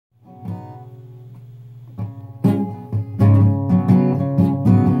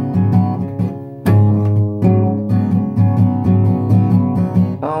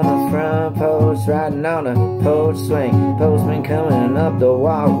horse riding on a porch swing. Postman coming up the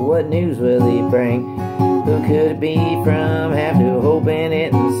walk, what news will he bring? Who could it be from? Have to open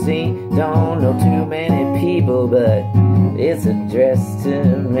it and see. Don't know too many people, but it's addressed to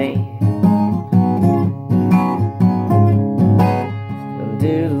me.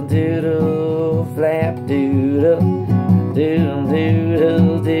 Doodle doodle, flapdoodle, doodle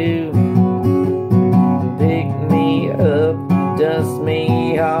doodle doo. Pick me up, dust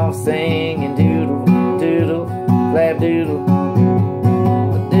me off, singing doodle doodle, flapdoodle,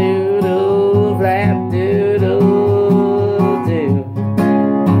 doodle flapdoodle doo.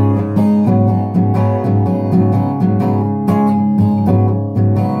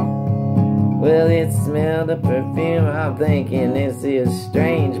 Well, it smelled the perfume. I'm thinking this is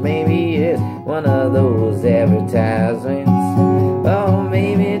strange. Maybe it's one of those advertisements. Oh,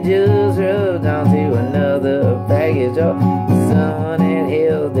 maybe it just rubbed onto another package, or someone had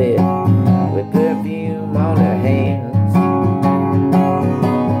held it with perfume on their hands.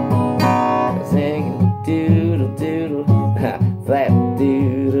 Singing doodle doodle, flap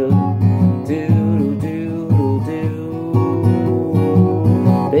doodle, doodle doodle doo.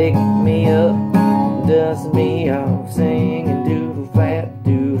 Pick me up, dust me off, singing doodle flap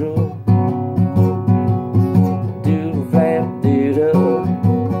doodle, doodle flap doodle,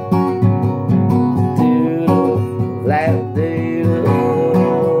 doodle flap doodle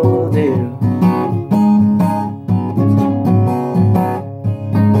doo.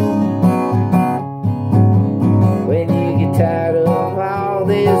 When you get tired of all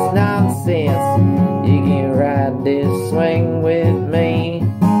this nonsense, you can ride this swing with me.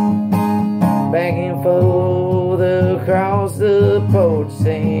 Back and forth across the porch,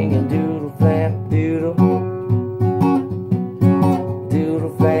 singing doodle flap doodle,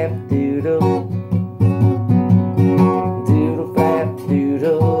 doodle flap doodle, doodle flap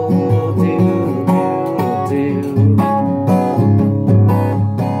doodle, doodle doodle doo.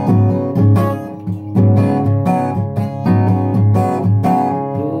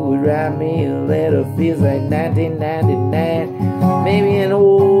 Who would write me a letter? Feels like 1999. Maybe an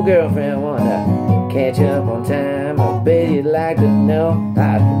old girlfriend wanna catch up on time. I bet you'd like to know,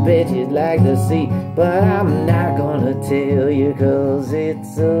 I bet you'd like to see, but I'm not gonna tell you, 'cause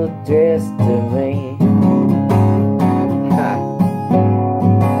it's addressed to me. Ha.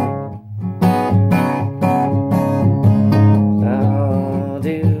 Oh,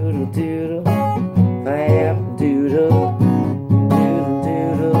 doodle doodle, flap doodle, doodle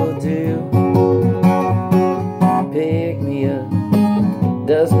doodle doo. Pick me up,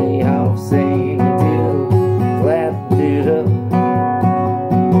 dust me off, sing doodle flap doodle,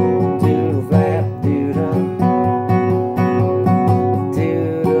 doodle flap doodle,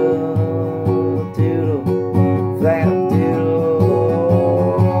 doodle doodle flap doodle,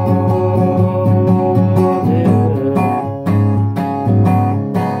 doodle.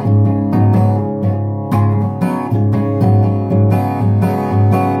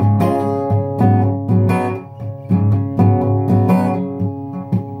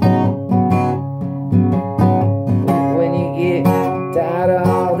 Tired of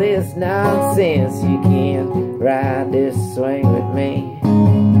all this nonsense, you can ride this swing with me.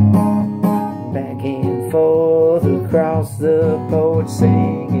 Back and forth across the porch,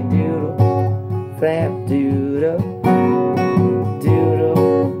 singing doodle flap doodle,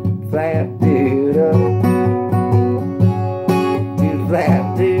 doodle flap doodle, doodle flap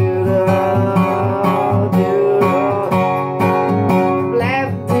doodle, doodle flap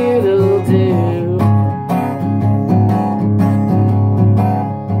doodle doo.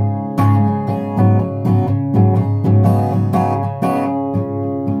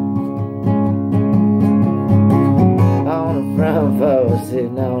 Front folks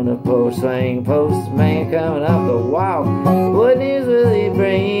sitting on the porch swing, postman coming up the walk, what news will he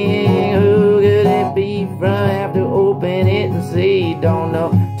bring? Who could it be from? Have to open it and see. Don't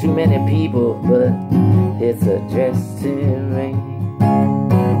know too many people, but it's addressed to me.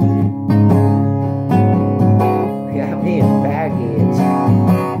 Got me a package.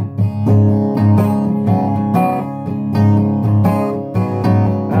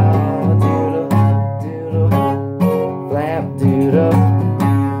 Doodle,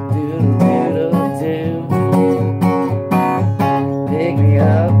 doodle, doodle, doo. Pick me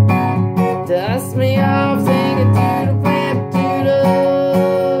up, dust me off, singing doodle, flap, doodle,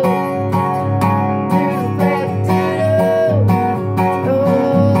 doodle, flap, doodle, oh,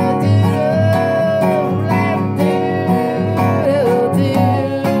 doodle, flap, doodle, doo.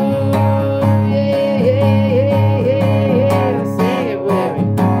 Yeah, yeah, yeah, yeah, yeah, sing it with me.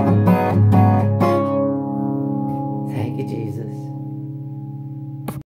 Thank you, Jesus.